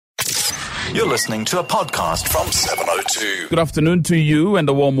You're listening to a podcast from 702. Good afternoon to you and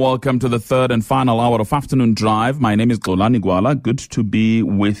a warm welcome to the third and final hour of Afternoon Drive. My name is Xolani. Good to be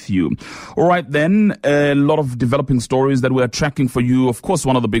with you. All right then, a lot of developing stories that we are tracking for you. Of course,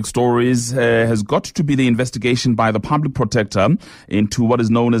 one of the big stories has got to be the investigation by the Public Protector into what is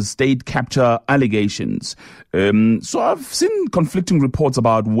known as state capture allegations. So I've seen conflicting reports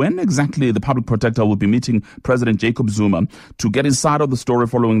about when exactly the Public Protector will be meeting President Jacob Zuma to get his side of the story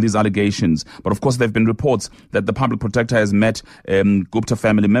following these allegations. But of course, there have been reports that the Public Protector has met Gupta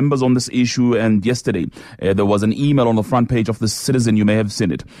family members on this issue. And yesterday, there was an email on the front page of the Citizen, you may have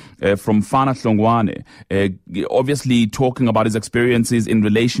seen it, from Fana Hlongwane, obviously talking about his experiences in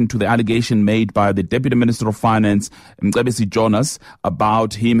relation to the allegation made by the Deputy Minister of Finance, Mcebisi Jonas,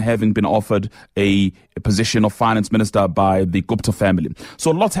 about him having been offered a position of Finance Minister by the Gupta family.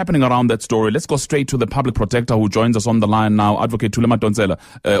 So lots happening around that story. Let's go straight to the Public Protector who joins us on the line now, Advocate Thuli Madonsela.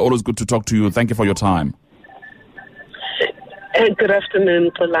 Always good to talk to you. Thank you for your time. Good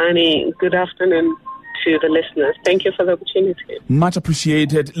afternoon, Xolani. Good afternoon to the listeners. Thank you for the opportunity. Much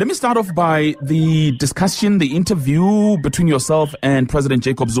appreciated. Let me start off by the discussion, the interview between yourself and President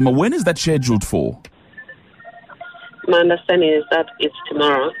Jacob Zuma. When is that scheduled for? My understanding is that it's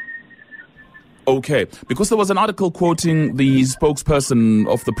tomorrow. Okay, because there was an article quoting the spokesperson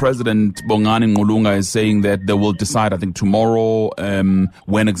of the president, Bongani Ngqulunga, is saying that they will decide, I think, tomorrow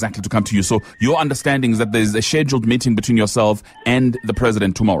when exactly to come to you. So your understanding is that there's a scheduled meeting between yourself and the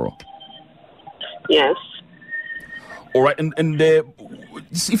president tomorrow? Yes. All right, and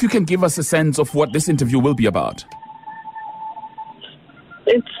if you can give us a sense of what this interview will be about.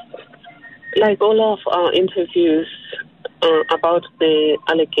 It's like all of our interviews about the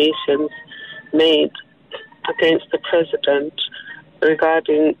allegations made against the president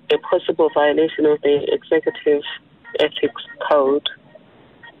regarding a possible violation of the executive ethics code,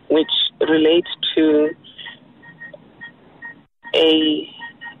 which relates to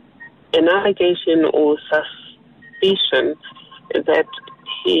an allegation or suspicion that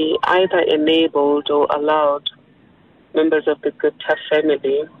he either enabled or allowed members of the Gupta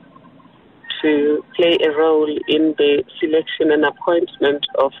family to play a role in the selection and appointment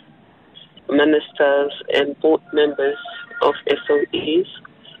of ministers and board members of SOEs,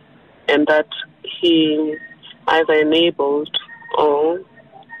 and that he either enabled or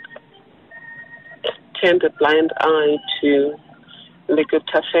turned a blind eye to the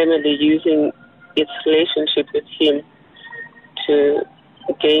Gupta family using its relationship with him to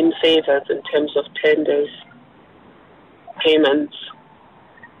gain favors in terms of tenders, payments,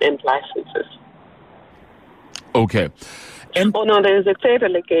 and licenses. Okay. And there is a third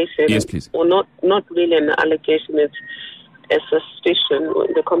allegation. Yes, please. Or not really an allegation, it's a suspicion.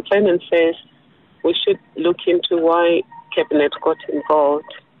 The complainant says we should look into why Cabinet got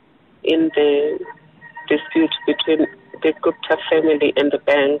involved in the dispute between the Gupta family and the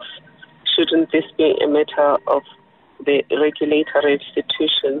banks. Shouldn't this be a matter of the regulatory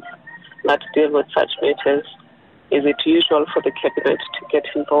institutions that deal with such matters? Is it usual for the Cabinet to get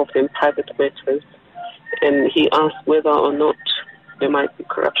involved in private matters? And he asked whether or not there might be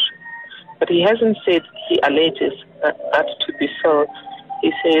corruption. But he hasn't said he alleges that to be so.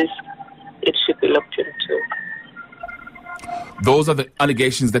 He says it should be looked into. Those are the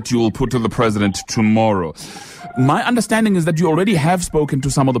allegations that you will put to the president tomorrow. My understanding is that you already have spoken to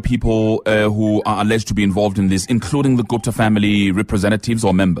some of the people who are alleged to be involved in this, including the Gupta family representatives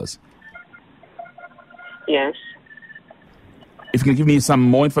or members. Yes. If you can give me some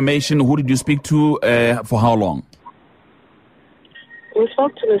more information, who did you speak to, for how long? We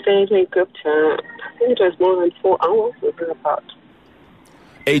spoke to Mr. AJ Gupta, I think it was more than 4 hours, we were about.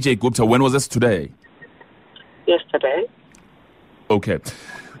 AJ Gupta, when was this today? Yesterday. Okay.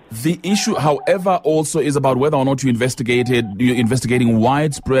 The issue, however, also is about whether or not you're investigating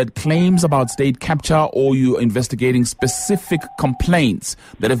widespread claims about state capture, or you're investigating specific complaints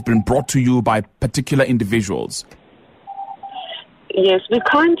that have been brought to you by particular individuals. Yes, we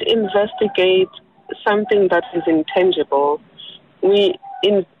can't investigate something that is intangible. We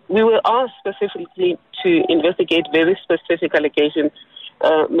were asked specifically to investigate very specific allegations.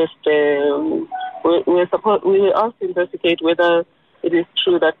 We were asked to investigate whether it is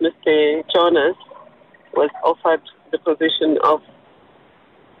true that Mr. Jonas was offered the position of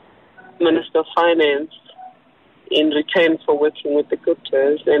Minister of Finance in return for working with the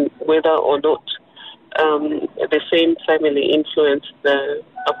Guptas, and whether or not the same family influenced the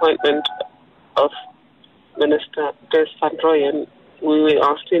appointment of Minister Des Van Rooyen. We were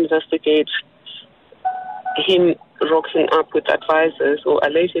asked to investigate him rocking up with advisors, or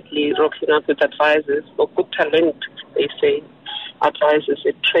allegedly rocking up with advisors, or Gupta linked, they say, advisors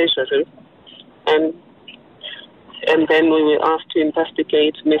at Treasury, and then we were asked to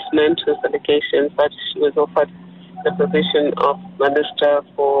investigate Ms. Mentor's allegations that she was offered the position of Minister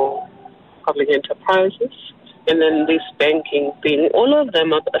for Public Enterprises, and then this banking thing. All of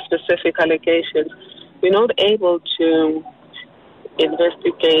them are specific allegations. We're not able to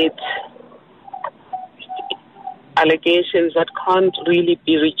investigate allegations that can't really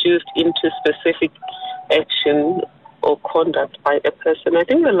be reduced into specific action or conduct by a person. I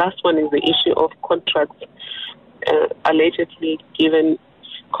think the last one is the issue of contracts allegedly given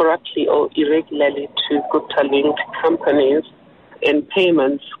corruptly or irregularly to Gupta-linked companies, and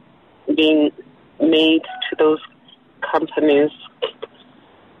payments being made to those companies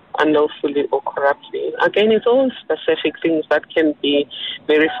unlawfully or corruptly. Again, it's all specific things that can be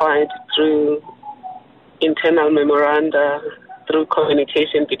verified through internal memoranda, through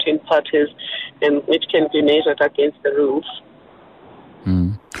communication between parties, and which can be measured against the rules.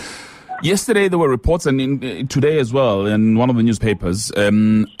 Yesterday there were reports, and today as well, in one of the newspapers,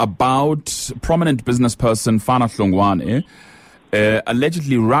 about prominent business person Fana Xolani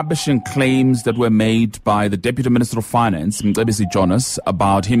allegedly rubbishing claims that were made by the Deputy Minister of Finance, Mcebisi Jonas,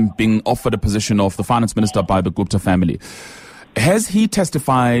 about him being offered a position of the Finance Minister by the Gupta family. Has he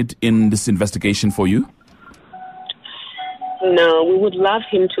testified in this investigation for you? No, we would love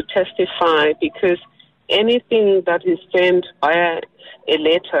him to testify, because anything that is sent via a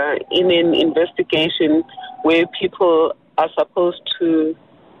letter in an investigation where people are supposed to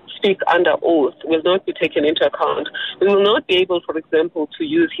speak under oath will not be taken into account. We will not be able, for example, to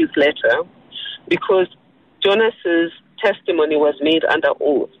use his letter because Jonas's testimony was made under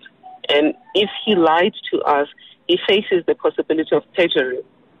oath. And if he lied to us, he faces the possibility of perjury.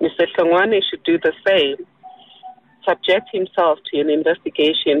 Mr. Xolani should do the same, subject himself to an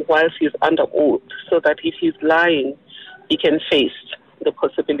investigation whilst he's under oath, so that if he's lying, he can face the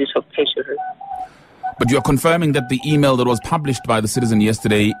possibility of perjury. But you're confirming that the email that was published by the Citizen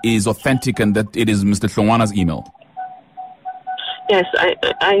yesterday is authentic and that it is Mr. Xolani's email? Yes,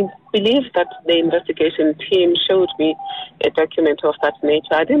 I believe that the investigation team showed me a document of that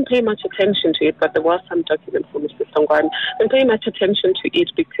nature. I didn't pay much attention to it, but there was some document for Mr. Xolani. I didn't pay much attention to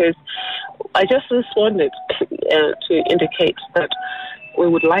it because I just responded to indicate that we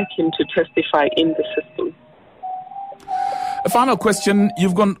would like him to testify in the system. A final question.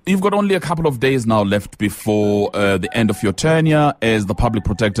 You've got only a couple of days now left before the end of your tenure as the Public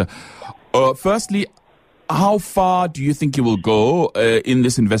Protector. Firstly, how far do you think you will go in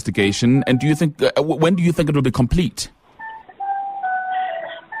this investigation, and do you think when do you think it will be complete?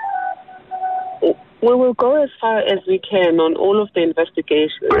 We will go as far as we can on all of the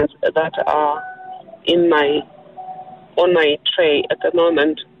investigations that are on my tray at the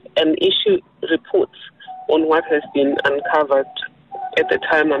moment, and issue reports on what has been uncovered at the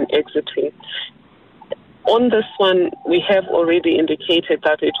time I'm exiting. On this one, we have already indicated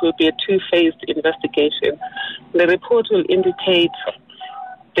that it will be a two-phased investigation. The report will indicate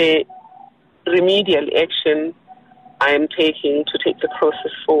the remedial action I am taking to take the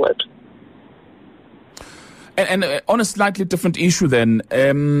process forward. And on a slightly different issue then,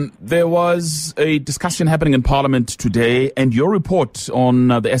 there was a discussion happening in Parliament today, and your report on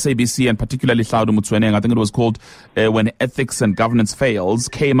the SABC and particularly Hlaudu Motsweneng, I think it was called When Ethics and Governance Fails,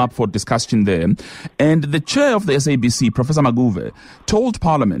 came up for discussion there. And the chair of the SABC, Professor Maguve, told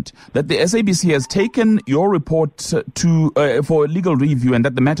Parliament that the SABC has taken your report for a legal review and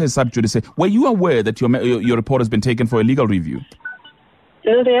that the matter is sub judice. Were you aware that your report has been taken for a legal review?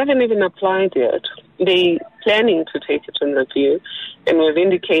 No, they haven't even applied yet. They're planning to take it on review, and we've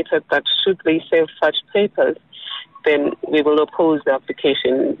indicated that should they serve such papers, then we will oppose the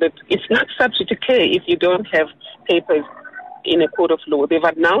application. But it's not subject to care if you don't have papers in a court of law. They've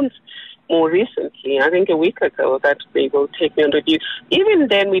announced more recently, I think a week ago, that they will take me on review. Even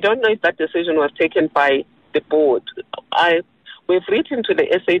then, we don't know if that decision was taken by the board. We've written to the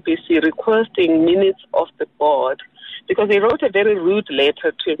SABC requesting minutes of the board, because they wrote a very rude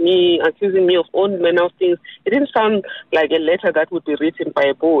letter to me, accusing me of all manner of things. It didn't sound like a letter that would be written by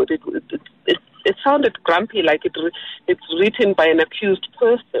a board. It sounded grumpy, like it's written by an accused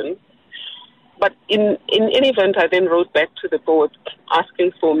person. But in any event, I then wrote back to the board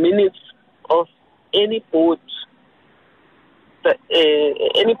asking for minutes of any board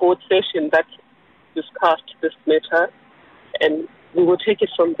session that discussed this matter, and we will take it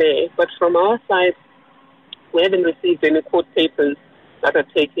from there. But from our side, we haven't received any court papers that are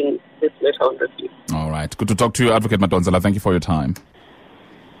taking this matter on review. All right. Good to talk to you, Advocate Madonsela. Thank you for your time.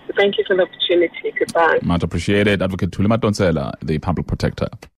 Thank you for the opportunity. Goodbye. Much appreciated. Advocate Thuli Madonsela, the Public Protector.